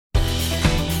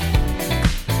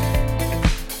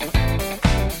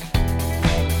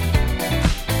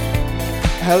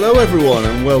Hello everyone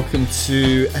and welcome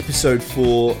to episode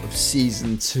 4 of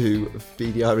season 2 of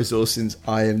BDI Resourcing's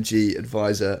IMG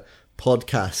Advisor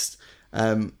podcast.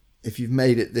 If you've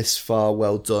made it this far,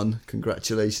 well done.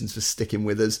 Congratulations for sticking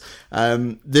with us.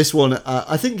 This one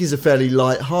I think is a fairly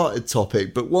light-hearted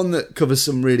topic, but one that covers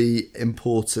some really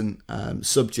important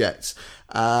subjects.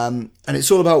 And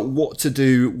it's all about what to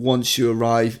do once you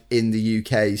arrive in the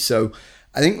UK. So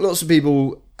I think lots of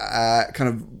people kind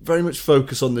of very much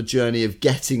focus on the journey of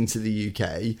getting to the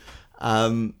UK.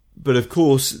 But of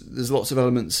course, there's lots of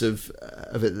elements of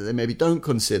it that they maybe don't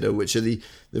consider, which are the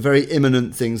very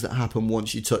imminent things that happen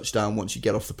once you touch down, once you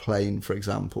get off the plane, for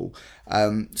example.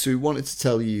 So we wanted to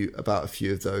tell you about a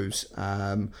few of those.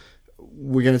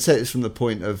 We're going to take this from the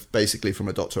point of basically from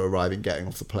a doctor arriving, getting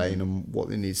off the plane and what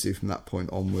they need to do from that point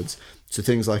onwards. So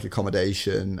things like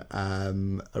accommodation,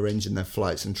 arranging their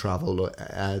flights and travel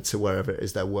to wherever it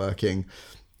is they're working,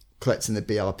 collecting the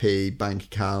BRP, bank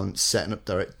accounts, setting up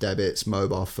direct debits,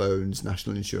 mobile phones,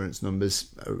 national insurance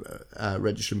numbers,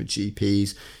 registering with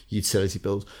GPs, utility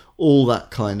bills, all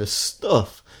that kind of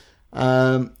stuff.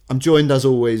 I'm joined as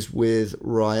always with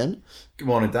Ryan. Good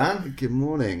morning, Dan. Good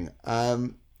morning.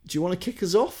 Do you want to kick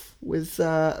us off with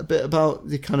a bit about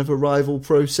the kind of arrival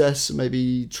process,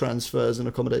 maybe transfers and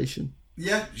accommodation?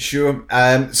 Yeah, sure.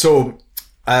 So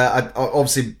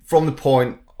obviously from the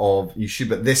point of you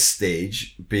should at this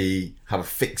stage have a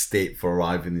fixed date for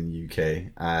arriving in the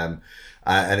UK.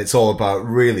 And it's all about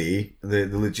really the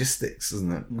logistics,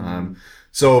 isn't it?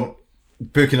 So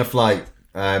booking a flight.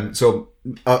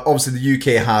 Obviously the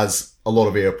UK has a lot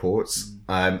of airports,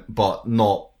 but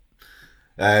not,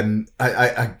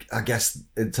 I guess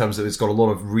in terms of it's got a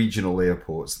lot of regional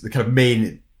airports. The kind of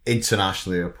main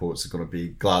international airports are going to be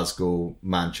Glasgow,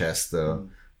 Manchester,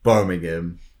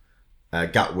 Birmingham,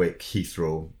 Gatwick,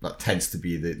 Heathrow. That tends to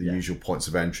be the usual points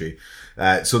of entry.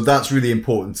 So that's really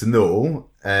important to know.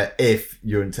 If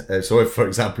you're, if for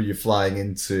example you're flying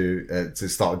into to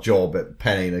start a job at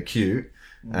Penny and Acute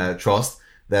Trust,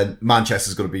 then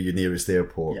Manchester's going to be your nearest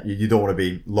airport. Yeah. You don't want to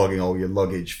be lugging all your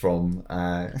luggage from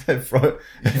Heathrow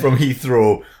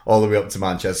all the way up to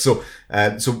Manchester.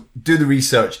 So do the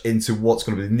research into what's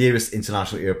going to be the nearest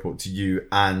international airport to you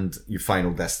and your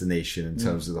final destination in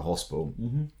terms of the hospital.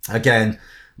 Again,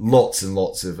 lots and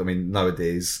lots of,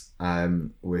 nowadays,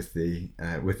 with the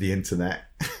internet,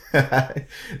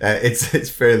 it's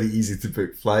fairly easy to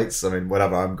book flights.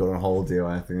 Whenever I'm going on holiday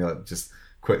or anything, I just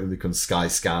quickly look on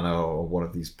Skyscanner or one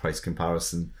of these price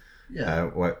comparison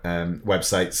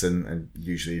websites, and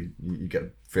usually you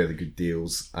get fairly good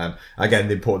deals. Again,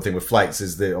 the important thing with flights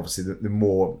is that obviously the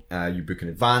more you book in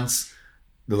advance,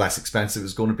 the less expensive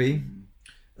it's going to be.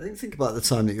 I think about the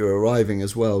time that you're arriving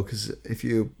as well, because if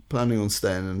you're planning on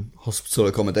staying in hospital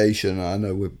accommodation, I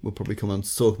know we'll probably come on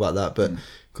to talk about that, but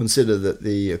consider that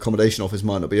the accommodation office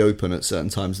might not be open at certain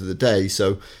times of the day.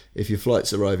 So if your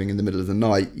flight's arriving in the middle of the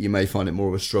night, you may find it more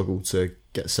of a struggle to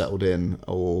get settled in,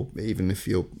 or even if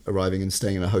you're arriving and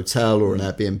staying in a hotel or an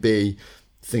Airbnb,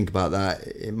 think about that.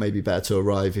 It may be better to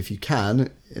arrive if you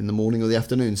can in the morning or the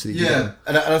afternoon. So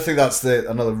and I think that's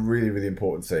another really, really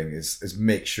important thing is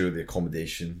make sure the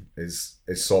accommodation is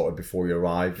sorted before you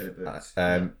arrive.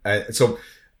 So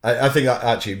I think that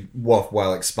actually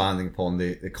worthwhile expanding upon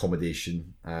the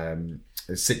accommodation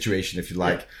situation, if you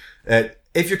like.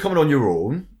 If you're coming on your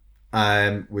own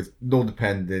with no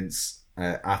dependents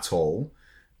at all,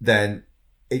 then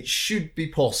it should be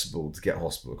possible to get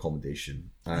hospital accommodation.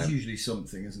 There's usually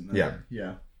something, isn't there?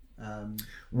 Yeah.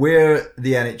 Where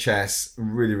the NHS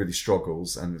really, really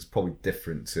struggles, and it's probably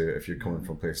different to if you're coming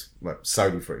from a place like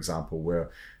Saudi, for example,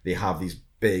 where they have these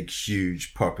big,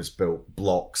 huge, purpose-built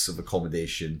blocks of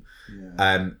accommodation.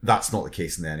 That's not the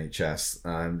case in the NHS.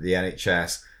 The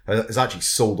NHS has actually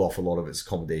sold off a lot of its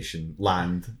accommodation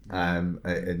land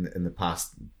in the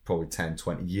past probably 10,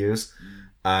 20 years.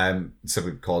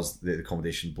 Simply because the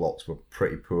accommodation blocks were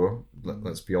pretty poor,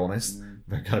 let's be honest.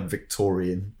 They're kind of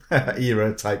Victorian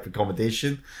era type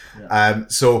accommodation.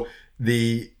 So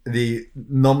the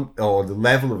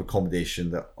level of accommodation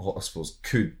that hospitals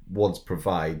could once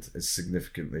provide is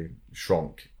significantly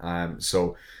shrunk.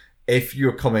 So if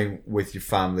you're coming with your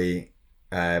family,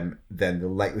 then the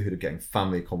likelihood of getting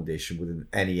family accommodation within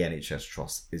any NHS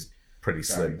trust is pretty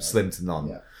slim to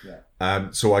none.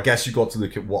 So I guess you've got to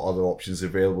look at what other options are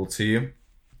available to you.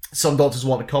 Some doctors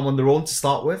want to come on their own to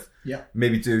start with.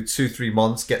 Maybe do 2-3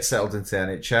 months, get settled into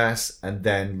NHS, and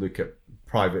then look at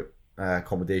private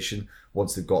accommodation.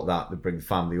 Once they've got that, they bring the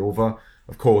family over.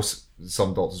 Of course,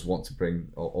 some doctors want to bring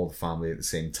all the family at the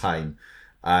same time.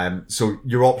 So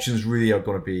your options really are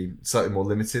going to be slightly more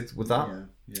limited with that.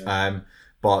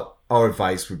 But our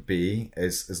advice would be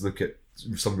is look at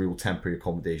some real temporary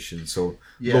accommodation. So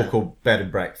Yeah. local bed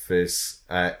and breakfast,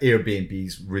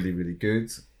 Airbnb's really, really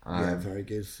good. Yeah, very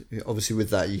good. Obviously, with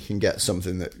that, you can get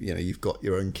something that, you know, you've got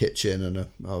your own kitchen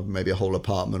and maybe a whole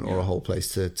apartment or a whole place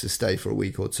to stay for a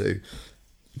week or two.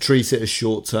 Treat it as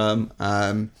short term.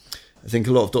 I think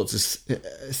a lot of doctors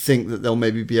think that they'll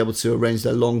maybe be able to arrange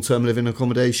their long-term living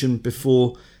accommodation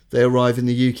before they arrive in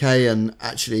the UK, and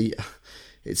actually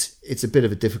it's a bit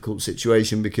of a difficult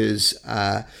situation because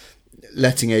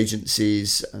letting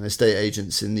agencies and estate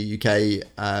agents in the UK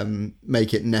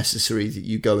make it necessary that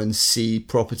you go and see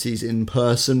properties in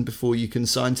person before you can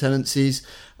sign tenancies.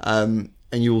 And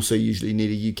you also usually need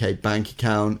a UK bank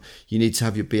account. You need to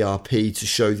have your BRP to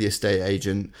show the estate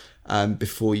agent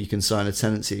before you can sign a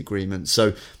tenancy agreement.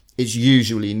 So it's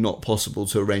usually not possible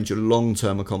to arrange a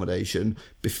long-term accommodation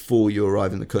before you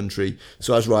arrive in the country.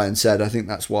 So as Ryan said, I think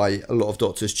that's why a lot of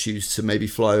doctors choose to maybe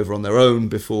fly over on their own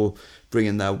before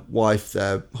bringing their wife,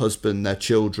 their husband, their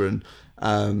children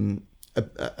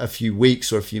a few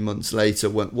weeks or a few months later,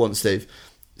 once they've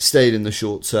stayed in the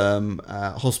short-term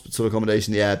hospital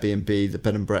accommodation, the Airbnb, the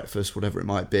bed and breakfast, whatever it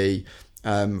might be,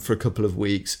 for a couple of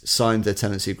weeks, signed their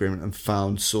tenancy agreement and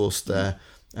sourced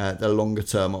their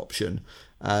longer-term option.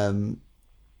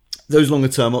 Those longer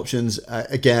term options,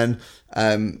 again,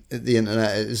 the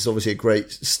internet is obviously a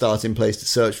great starting place to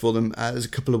search for them. There's a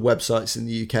couple of websites in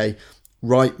the UK.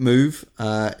 Rightmove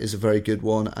is a very good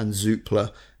one, and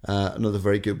Zoopla, another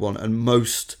very good one. And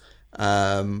most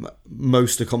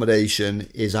accommodation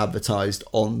is advertised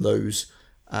on those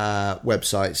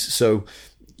websites. So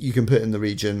you can put in the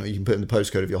region, or you can put in the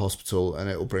postcode of your hospital, and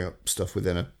it will bring up stuff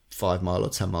within a 5 mile or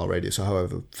 10 mile radius, or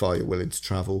however far you're willing to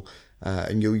travel.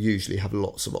 And you'll usually have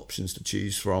lots of options to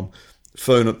choose from.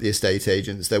 Phone up the estate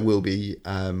agents. There will be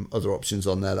other options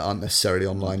on there that aren't necessarily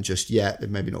online just yet. They've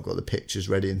maybe not got the pictures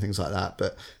ready and things like that,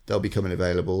 but they'll be coming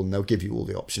available, and they'll give you all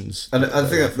the options. And I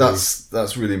think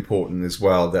that's really important as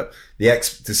well, that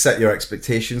to set your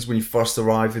expectations when you first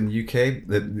arrive in the UK.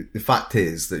 The fact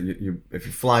is that if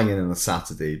you're flying in on a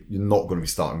Saturday, you're not going to be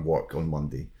starting work on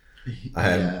Monday.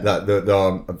 That there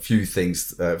are a few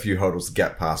hurdles to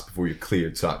get past before you're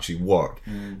cleared to actually work.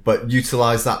 But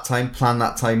utilize that time, plan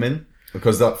that time in,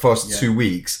 because that first 2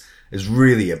 weeks is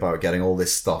really about getting all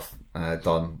this stuff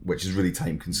done, which is really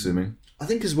time consuming. I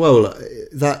think as well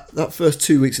that first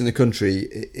 2 weeks in the country,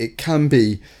 it can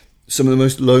be some of the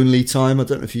most lonely time. I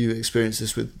don't know if you experienced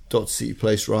this with doctors that you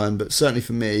placed, Ryan, but certainly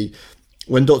for me,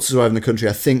 when doctors arrive in the country,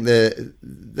 I think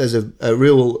there's a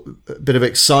real bit of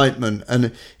excitement,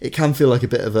 and it can feel like a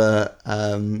bit of a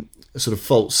sort of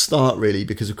false start, really,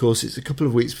 because of course it's a couple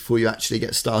of weeks before you actually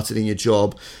get started in your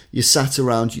job. You're sat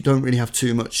around, you don't really have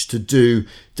too much to do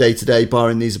day to day,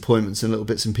 barring these appointments and little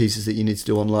bits and pieces that you need to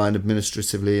do online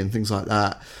administratively and things like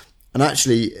that. And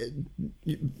actually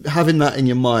having that in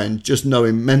your mind, just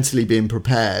knowing, mentally being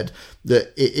prepared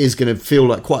that it is going to feel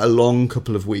like quite a long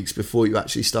couple of weeks before you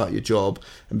actually start your job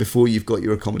and before you've got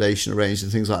your accommodation arranged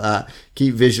and things like that.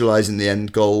 Keep visualizing the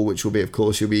end goal, which will be, of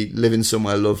course, you'll be living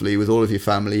somewhere lovely with all of your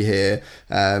family here,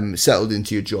 settled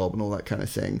into your job and all that kind of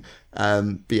thing.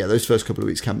 But yeah, those first couple of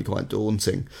weeks can be quite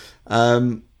daunting.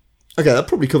 Okay, that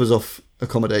probably covers off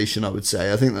accommodation, I would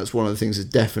say. I think that's one of the things that's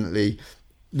definitely...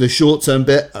 The short-term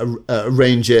bit,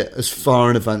 arrange it as far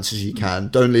in advance as you can.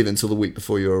 Don't leave it until the week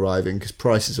before you're arriving, because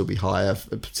prices will be higher,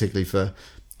 particularly for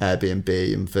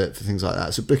Airbnb and for things like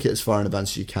that. So book it as far in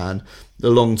advance as you can.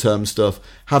 The long-term stuff,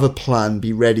 have a plan.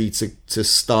 Be ready to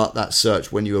start that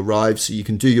search when you arrive, so you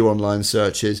can do your online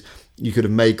searches. You could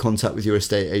have made contact with your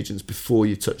estate agents before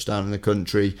you touch down in the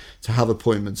country to have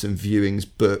appointments and viewings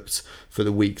booked for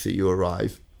the week that you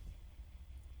arrive.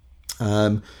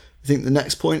 I think the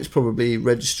next point is probably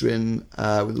registering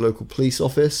with the local police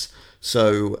office.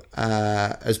 So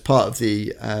as part of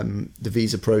the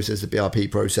visa process, the BRP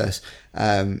process,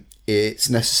 it's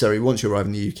necessary once you arrive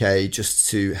in the UK just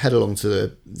to head along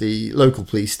to the local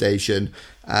police station,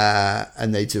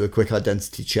 and they do a quick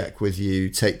identity check with you,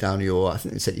 take down I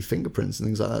think they take your fingerprints and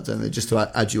things like that, don't they? Just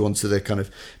to add you onto the kind of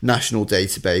national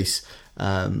database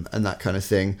and that kind of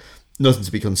thing. Nothing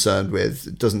to be concerned with.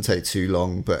 It doesn't take too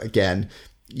long, but again,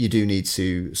 you do need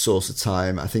to source a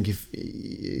time. I think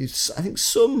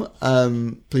some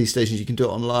police stations you can do it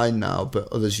online now, but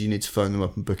others you need to phone them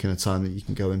up and book in a time that you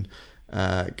can go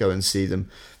and see them.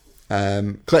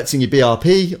 Collecting your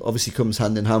BRP obviously comes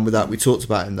hand in hand with that. We talked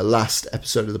about it in the last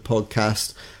episode of the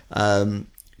podcast.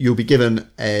 You'll be given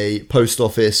a post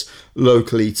office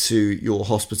locally to your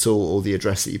hospital or the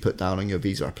address that you put down on your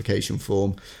visa application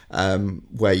form,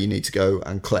 where you need to go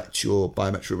and collect your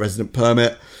biometric resident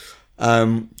permit.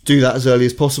 Do that as early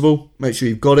as possible. Make sure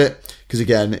you've got it, because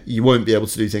again, you won't be able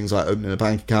to do things like opening a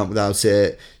bank account without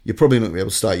it. You're probably not going to be able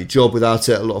to start your job without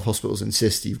it. A lot of hospitals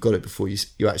insist you've got it before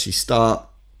you actually start.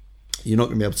 You're not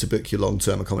going to be able to book your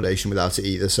long-term accommodation without it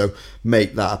either. So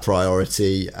make that a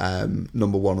priority,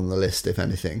 number one on the list, if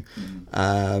anything.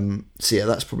 So yeah,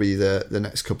 that's probably the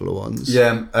next couple of ones.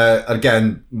 Yeah,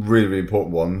 again, really, really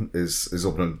important one is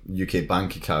opening a UK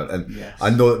bank account. And yes. I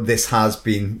know that this has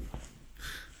been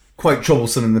quite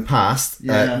troublesome in the past.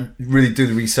 Really do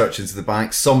the research into the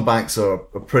banks. Some banks are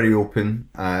pretty open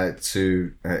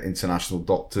to international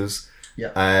doctors.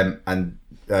 And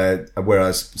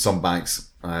whereas some banks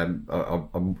are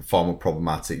far more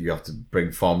problematic. You have to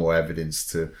bring far more evidence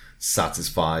to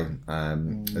satisfy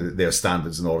their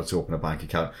standards in order to open a bank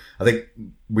account. I think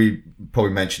we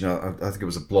probably mentioned, I think it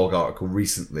was a blog article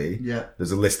recently.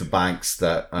 There's a list of banks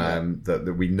that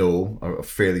that we know are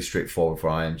fairly straightforward for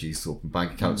IMGs to open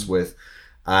bank accounts with.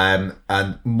 And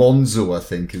Monzo, I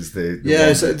think, is the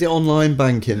one. So the online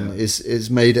banking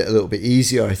is made it a little bit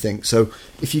easier, I think. So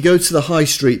if you go to the high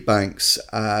street banks,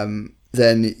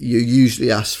 then you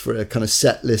usually ask for a kind of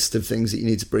set list of things that you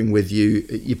need to bring with you.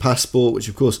 Your passport, which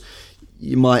of course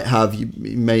you might have,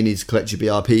 you may need to collect your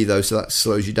BRP though, so that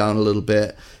slows you down a little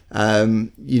bit.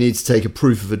 You need to take a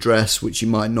proof of address, which you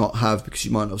might not have because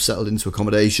you might not have settled into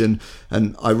accommodation.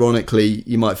 And ironically,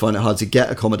 you might find it hard to get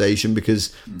accommodation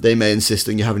because they may insist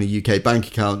on you having a UK bank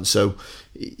account. So,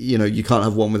 you know, you can't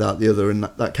have one without the other, and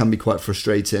that can be quite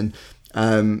frustrating.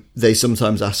 They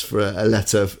sometimes ask for a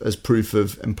letter as proof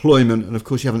of employment, and of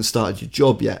course you haven't started your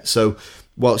job yet. So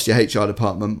whilst your HR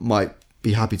department might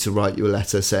be happy to write you a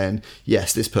letter saying,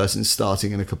 yes, this person's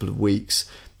starting in a couple of weeks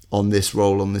on this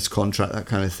role, on this contract, that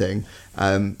kind of thing,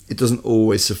 it doesn't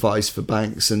always suffice for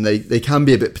banks, and they can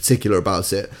be a bit particular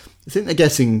about it. I think they're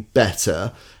getting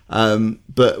better,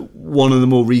 but one of the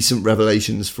more recent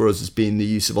revelations for us has been the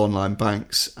use of online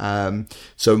banks.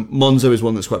 So Monzo is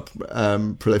one that's quite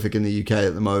prolific in the UK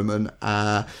at the moment.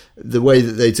 The way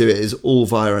that they do it is all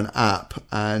via an app,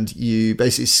 and you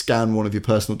basically scan one of your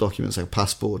personal documents like a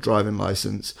passport, driving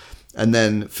license, and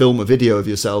then film a video of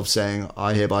yourself saying,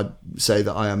 I hereby say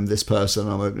that I am this person,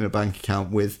 I'm opening a bank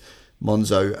account with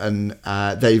Monzo, and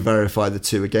they verify the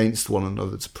two against one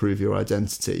another to prove your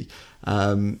identity.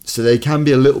 So they can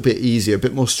be a little bit easier, a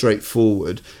bit more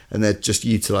straightforward, and they're just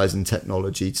utilising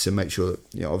technology to make sure that,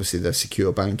 you know, obviously they're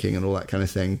secure banking and all that kind of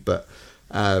thing, but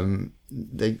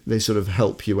they sort of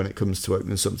help you when it comes to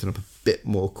opening something up a bit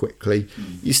more quickly.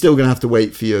 You're still going to have to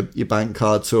wait for your bank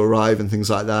card to arrive and things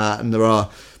like that, and there are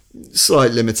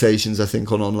slight limitations, I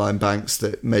think, on online banks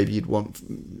that maybe you'd want.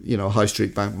 You know, a high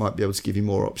street bank might be able to give you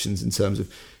more options in terms of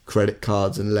credit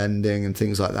cards and lending and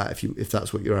things like that if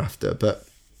that's what you're after, but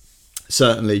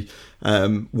certainly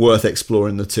worth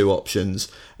exploring the two options.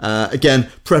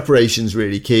 Again, preparation's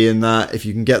really key in that. If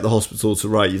you can get the hospital to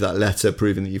write you that letter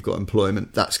proving that you've got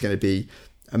employment, that's going to be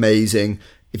amazing.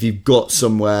 If you've got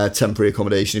somewhere, temporary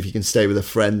accommodation, if you can stay with a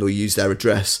friend or use their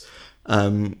address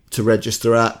to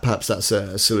register at, perhaps that's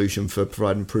a solution for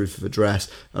providing proof of address.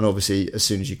 And obviously, as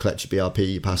soon as you collect your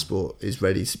BRP, your passport is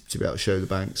ready to be able to show the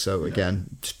bank. So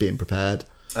again, just being prepared.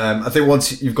 I think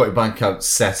once you've got your bank account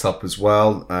set up as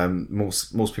well,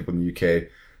 most people in the UK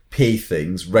pay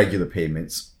things, regular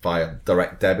payments, via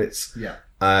direct debits.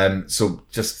 So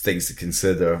just things to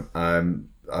consider.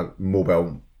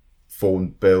 Mobile phone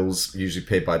bills usually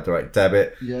paid by direct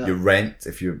debit. Your rent,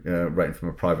 if you're renting from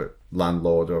a private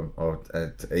landlord or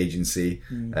agency,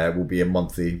 will be a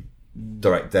monthly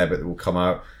direct debit that will come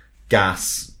out.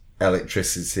 Gas,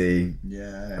 electricity,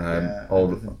 all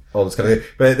this kind of thing.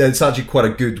 But it's actually quite a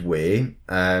good way.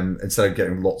 Instead of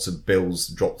getting lots of bills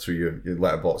dropped through your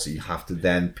letterbox that you have to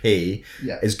then pay,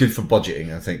 it's good for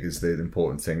budgeting, I think, is the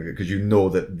important thing, because you know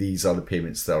that these are the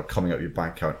payments that are coming out of your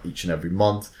bank account each and every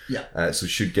month. So it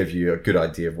should give you a good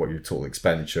idea of what your total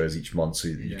expenditure is each month, so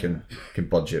you can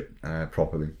budget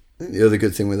properly. The other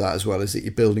good thing with that as well is that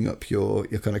you're building up your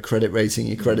kind of credit rating,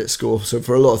 your credit score. So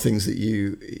for a lot of things that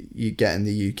you get in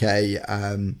the UK,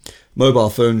 mobile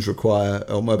phone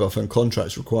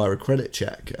contracts require a credit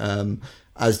check,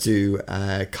 as do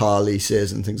car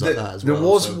leases and things like that as well. There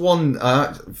was one,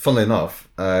 funnily enough,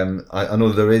 I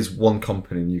know there is one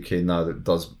company in the UK now that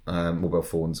does mobile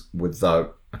phones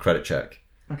without a credit check.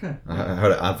 Okay. I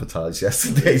heard it advertised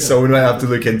yesterday, so we might have to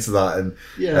look into that. And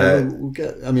we'll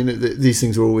get. I mean, these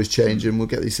things are always changing. We'll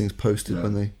get these things posted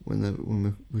when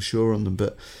we're sure on them.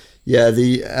 But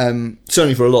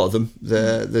certainly for a lot of them,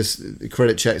 there's the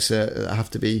credit checks that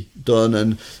have to be done,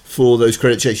 and for those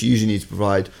credit checks, you usually need to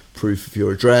provide proof of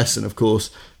your address. And of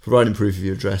course, providing proof of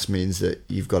your address means that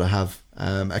you've got to have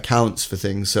accounts for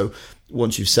things. So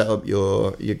once you've set up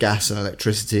your gas and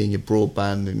electricity and your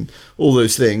broadband and all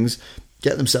those things,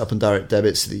 get them set up on direct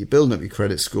debit so that you're building up your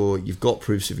credit score, you've got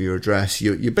proofs of your address,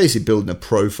 you're basically building a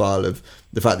profile of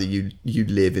the fact that you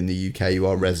live in the UK, you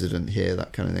are resident here,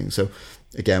 that kind of thing. So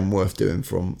again, worth doing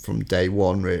from day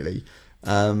one, really.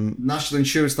 National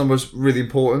insurance number is really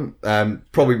important.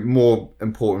 Probably more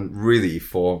important, really,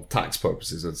 for tax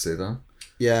purposes, I'd say that.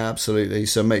 Yeah, absolutely.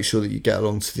 So make sure that you get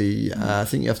along to the. I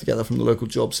think you have to get that from the local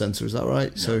job centre. Is that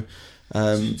right? Yeah. So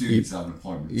you do need to have an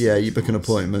appointment. Yeah, you book an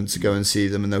appointment to go and see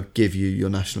them, and they'll give you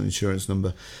your national insurance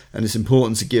number. And it's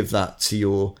important to give that to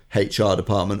your HR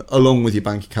department, along with your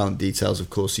bank account details,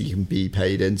 of course, so you can be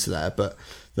paid into there. But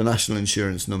the national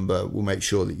insurance number will make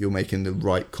sure that you're making the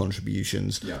right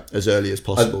contributions as early as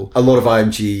possible. A lot of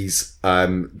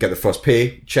IMGs get the first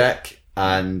pay check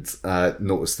and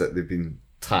notice that they've been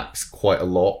taxed quite a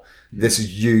lot. This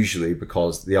is usually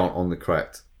because they aren't on the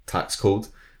correct tax code.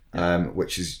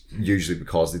 Which is usually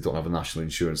because they don't have a national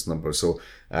insurance number. So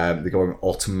the government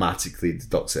automatically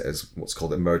deducts it as what's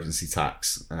called emergency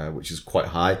tax, which is quite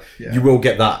high. Yeah. You will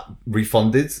get that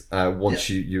refunded once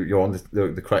you're on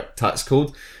the correct tax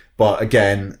code. But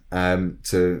again,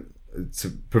 to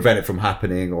prevent it from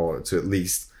happening, or to at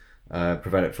least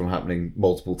prevent it from happening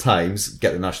multiple times,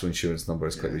 get the national insurance number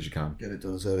as quickly as you can. Get it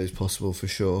done as early as possible, for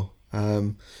sure.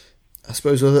 I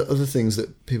suppose other things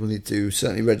that people need to do,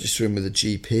 certainly registering with a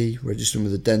GP, registering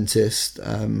with a dentist.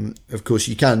 Of course,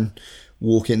 you can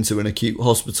walk into an acute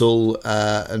hospital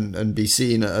and be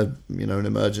seen at an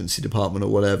emergency department or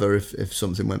whatever if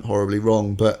something went horribly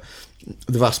wrong. But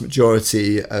the vast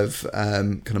majority of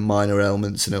kind of minor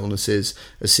ailments and illnesses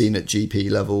are seen at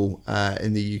GP level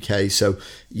in the UK. So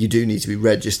you do need to be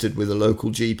registered with a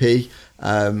local GP.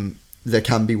 There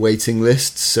can be waiting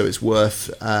lists, so it's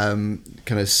worth kind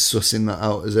of sussing that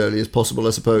out as early as possible, I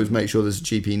suppose. Make sure there's a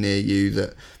GP near you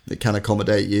that can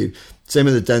accommodate you. Same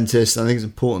with the dentist. I think it's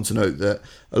important to note that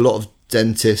a lot of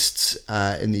dentists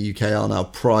in the UK are now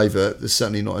private. There's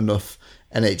certainly not enough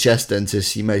NHS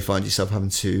dentists. You may find yourself having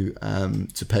to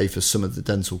pay for some of the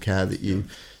dental care that you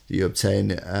obtain,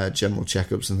 general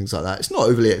checkups and things like that. It's not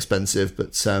overly expensive,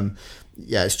 but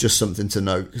it's just something to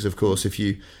note, because of course if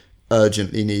you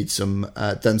urgently need some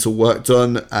dental work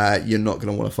done, you're not going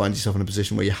to want to find yourself in a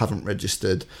position where you haven't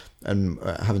registered and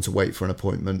having to wait for an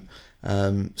appointment.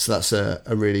 So that's a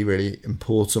really, really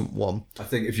important one. I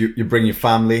think if you bring your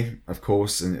family, of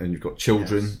course, and you've got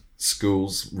children,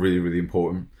 schools, really, really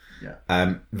important.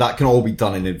 Yeah. That can all be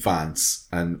done in advance,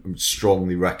 and I would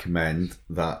strongly recommend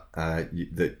that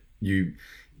you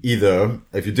either,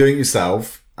 if you're doing it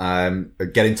yourself,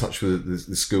 get in touch with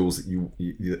the schools that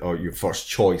you are your first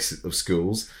choice of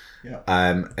schools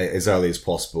as early as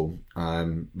possible,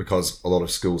 because a lot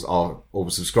of schools are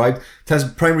oversubscribed.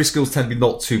 Primary schools tend to be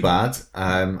not too bad,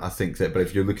 I think that, but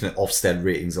if you're looking at Ofsted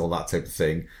ratings, all that type of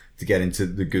thing, to get into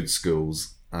the good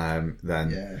schools,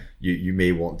 then you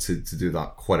may want to do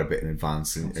that quite a bit in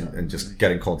advance and just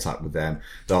get in contact with them.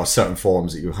 There are certain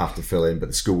forms that you have to fill in, but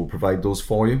the school will provide those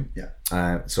for you.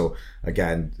 So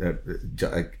again,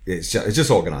 it's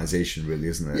just organisation, really,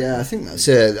 isn't it? Yeah, I think that's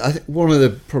it. I think one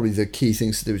of probably the key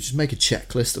things to do is just make a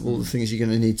checklist of all the things you're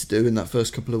going to need to do in that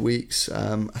first couple of weeks.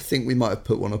 I think we might have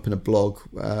put one up in a blog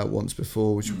once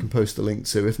before, which we can post a link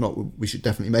to. If not, we should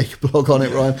definitely make a blog on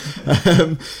it,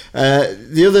 Ryan.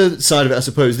 The other side of it, I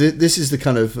suppose, this is the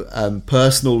kind of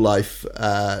personal life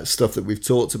stuff that we've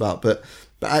talked about, but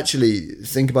actually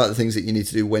think about the things that you need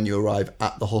to do when you arrive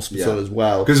at the hospital as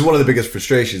well. Because one of the biggest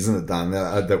frustrations, isn't it, Dan,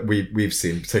 that we've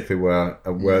seen, particularly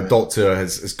where a doctor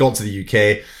has gone to the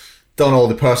UK, done all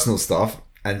the personal stuff,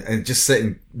 and just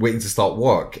sitting waiting to start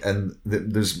work, and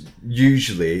there's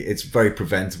usually, it's very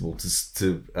preventable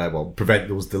to prevent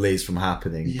those delays from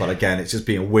happening. But again, it's just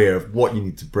being aware of what you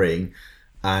need to bring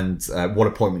and what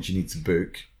appointments you need to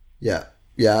book.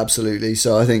 Yeah, absolutely.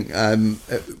 So I think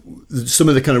some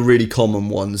of the kind of really common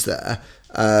ones there.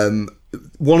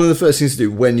 One of the first things to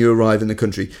do when you arrive in the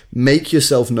country, make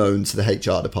yourself known to the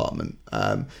HR department.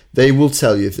 They will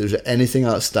tell you if there's anything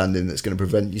outstanding that's going to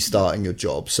prevent you starting your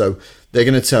job. So they're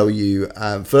going to tell you,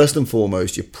 first and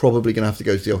foremost, you're probably going to have to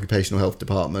go to the occupational health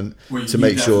department to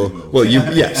make sure. Will. Well, you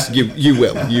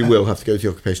will. You will have to go to the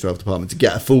occupational health department to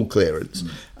get a full clearance.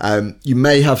 You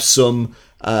may have some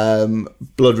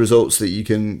blood results that you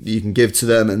can give to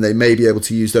them, and they may be able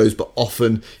to use those, but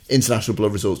often international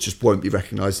blood results just won't be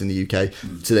recognised in the UK,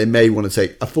 so they may want to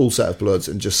take a full set of bloods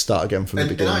and just start again from the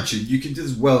beginning. And actually, you can do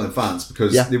this well in advance,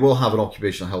 because they will have an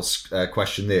occupational health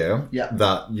questionnaire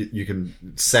that you can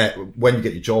set when you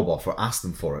get your job offer. Ask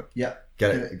them for it.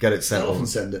 get it sent. They'll often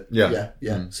send it.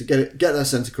 Yeah. So get that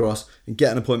sent across and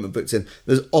get an appointment booked in.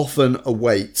 There's often a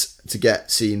wait to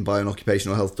get seen by an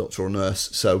occupational health doctor or nurse.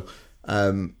 So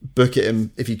book it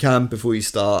in if you can before you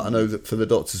start. I know that for the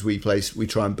doctors we place, we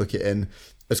try and book it in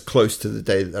as close to the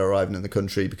day that they're arriving in the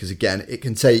country, because again, it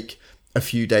can take a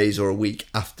few days or a week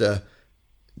after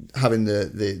having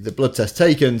the blood test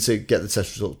taken to get the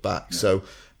test results back. Yeah. So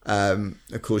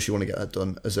of course you want to get that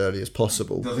done as early as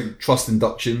possible. I think trust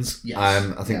inductions. Yes.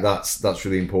 I think that's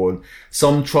really important.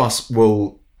 Some trusts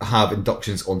will have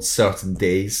inductions on certain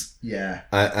days. Yeah.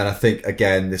 And I think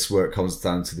again, this work comes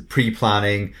down to the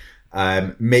pre-planning.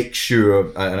 Make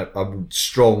sure, and I would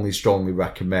strongly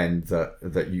recommend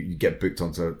that you get booked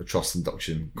onto a trust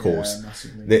induction course. Yeah,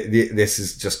 massively. This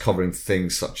is just covering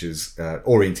things such as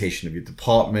orientation of your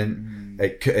department,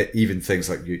 even things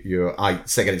like your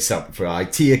getting set up for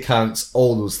IT accounts,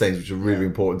 all those things which are really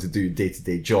important to do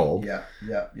day-to-day job.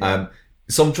 Yeah.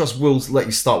 Some trusts will let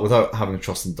you start without having a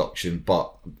trust induction,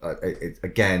 but it's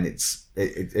going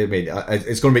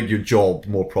to make your job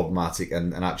more problematic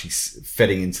and actually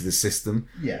fitting into the system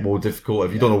more difficult.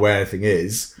 If you don't know where anything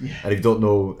is, and if you don't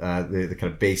know the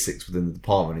kind of basics within the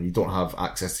department, and you don't have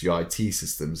access to your IT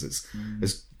systems, it's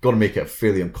going to make it a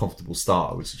fairly uncomfortable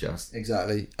start, I would suggest.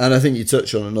 Exactly. And I think you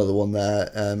touch on another one there,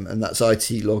 and that's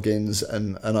IT logins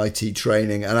and IT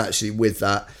training, and actually with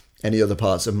that, any other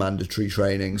parts of mandatory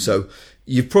training. So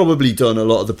you've probably done a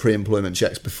lot of the pre-employment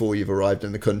checks before you've arrived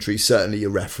in the country. Certainly your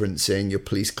referencing, your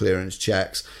police clearance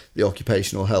checks, the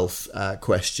occupational health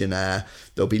questionnaire.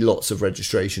 There'll be lots of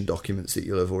registration documents that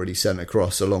you'll have already sent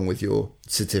across, along with your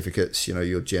certificates,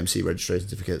 your GMC registration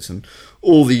certificates and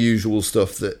all the usual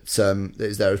stuff that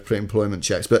is there as pre-employment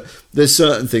checks. But there's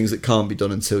certain things that can't be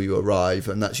done until you arrive,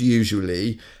 and that's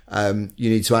usually you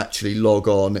need to actually log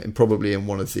on, and probably in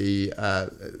one of the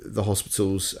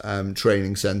hospital's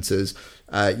training centres.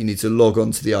 You need to log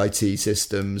on to the IT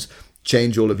systems,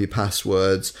 change all of your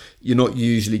passwords. You're not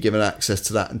usually given access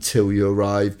to that until you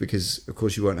arrive, because of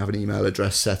course you won't have an email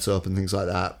address set up and things like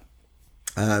that.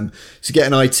 So get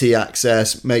an IT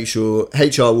access, make sure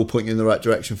HR will point you in the right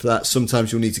direction for that.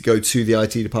 Sometimes you'll need to go to the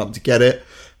IT department to get it.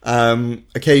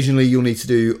 Occasionally you'll need to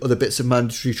do other bits of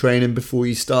mandatory training before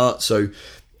you start. So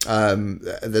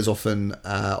there's often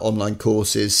online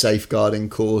courses, safeguarding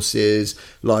courses,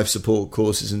 life support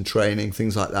courses and training,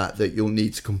 things like that you'll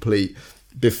need to complete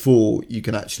before you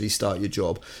can actually start your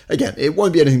job. Again, it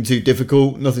won't be anything too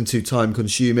difficult, nothing too time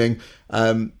consuming,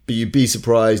 but you'd be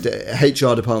surprised.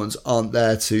 HR departments aren't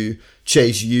there to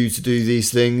chase you to do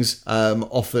these things.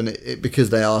 Often because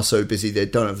they are so busy, they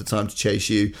don't have the time to chase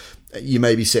you. You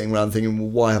may be sitting around thinking, well,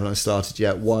 why haven't I started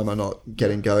yet? Why am I not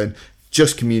getting going?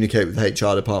 Just communicate with the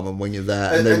HR department when you're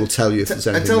there, and they will tell you if there's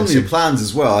anything. And tell them missing. your plans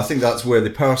as well. I think that's where the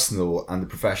personal and the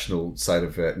professional side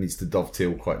of it needs to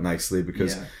dovetail quite nicely,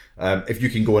 because if you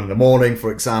can go in the morning,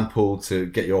 for example, to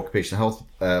get your occupational health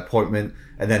appointment,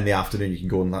 and then in the afternoon you can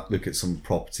go and look at some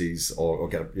properties or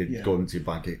go into your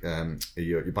bank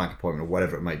your bank appointment or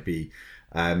whatever it might be.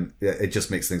 It just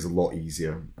makes things a lot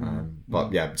easier.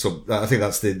 So I think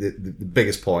that's the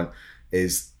biggest point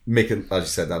is. Make a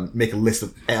list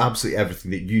of absolutely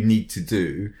everything that you need to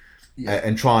do,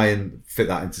 and try and fit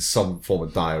that into some form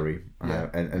of diary,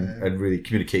 and really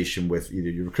communication with either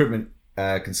your recruitment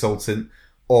consultant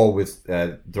or with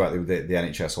directly with the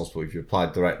NHS hospital. If you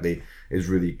applied directly, is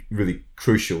really, really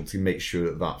crucial to make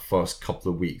sure that first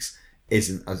couple of weeks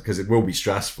isn't, because it will be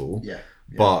stressful.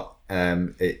 But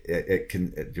it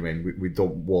can. We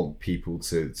don't want people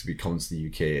to be coming to the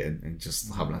UK and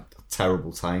just having a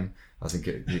terrible time. I think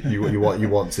you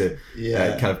want to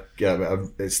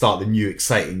start the new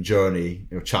exciting journey,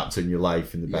 chapter in your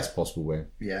life in the best possible way.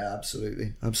 Yeah,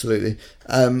 absolutely.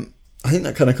 I think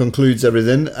that kind of concludes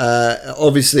everything.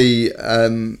 Obviously,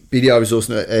 BDI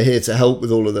Resourcing are here to help with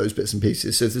all of those bits and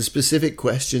pieces. So if there's specific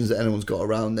questions that anyone's got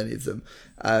around any of them,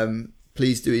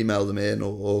 please do email them in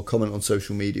or comment on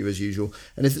social media as usual.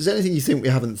 And if there's anything you think we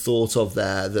haven't thought of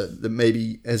there that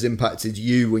maybe has impacted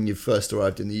you when you first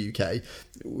arrived in the UK,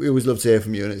 we always love to hear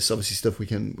from you. And it's obviously stuff we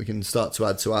can start to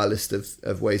add to our list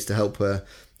of ways to help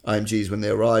IMGs when they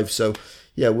arrive. So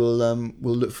yeah, we'll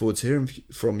look forward to hearing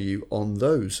from you on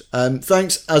those.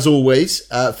 Thanks as always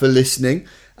for listening.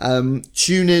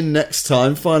 Tune in next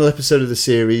time, final episode of the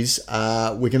series.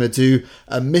 We're going to do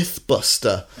a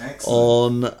Mythbuster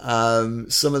on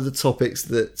some of the topics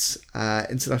that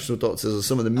international doctors, or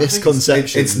some of the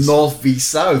misconceptions. It's North v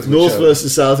South. North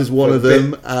versus South is one of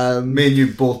them. Me and you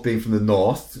both being from the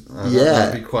North,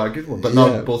 that'd be quite a good one. But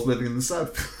not both living in the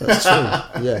South. That's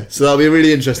true. Yeah, so that'll be a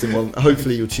really interesting one.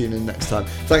 Hopefully you'll tune in next time.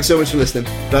 Thanks so much for listening.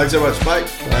 Thanks so much. Bye.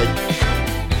 Bye.